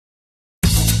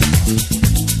Hi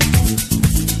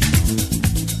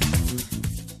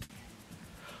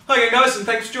again guys, and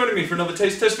thanks for joining me for another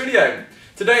taste test video.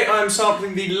 Today I am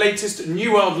sampling the latest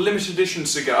New World limited edition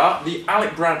cigar, the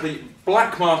Alec Bradley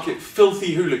Black Market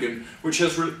Filthy Hooligan, which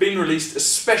has been released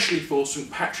especially for St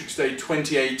Patrick's Day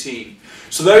 2018.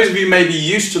 So those of you may be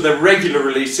used to their regular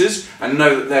releases and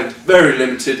know that they're very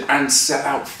limited and set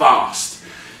out fast.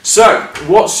 So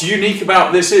what's unique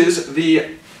about this is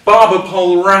the Barber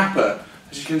Pole wrapper.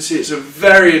 As you can see, it's a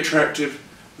very attractive,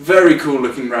 very cool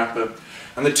looking wrapper.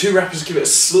 And the two wrappers give it a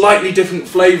slightly different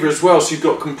flavour as well, so you've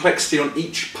got complexity on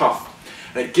each puff.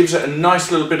 And it gives it a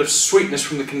nice little bit of sweetness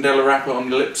from the Candela wrapper on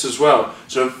the lips as well.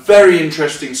 So a very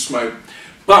interesting smoke.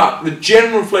 But the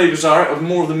general flavours are of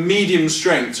more of the medium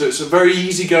strength, so it's a very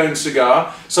easygoing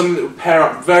cigar, something that will pair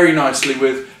up very nicely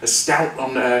with a stout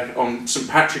on St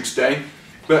Patrick's Day.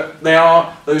 But they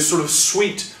are those sort of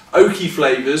sweet, oaky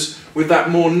flavours with that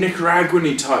more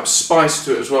Nicaraguan type spice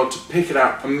to it as well to pick it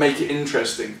out and make it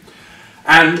interesting.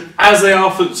 And as they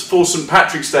are for St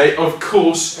Patrick's Day, of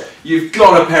course, you've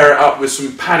got to pair it up with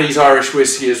some Paddy's Irish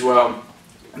whiskey as well.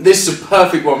 This is a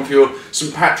perfect one for your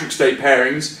St Patrick's Day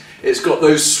pairings. It's got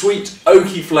those sweet,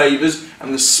 oaky flavours,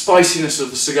 and the spiciness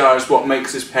of the cigar is what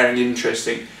makes this pairing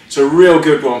interesting. It's a real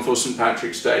good one for St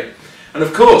Patrick's Day. And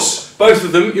of course, both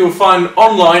of them you'll find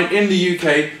online in the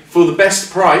UK for the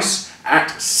best price at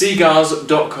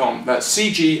cigars.com. That's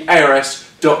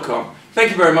cigars.com.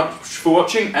 Thank you very much for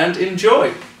watching and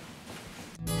enjoy!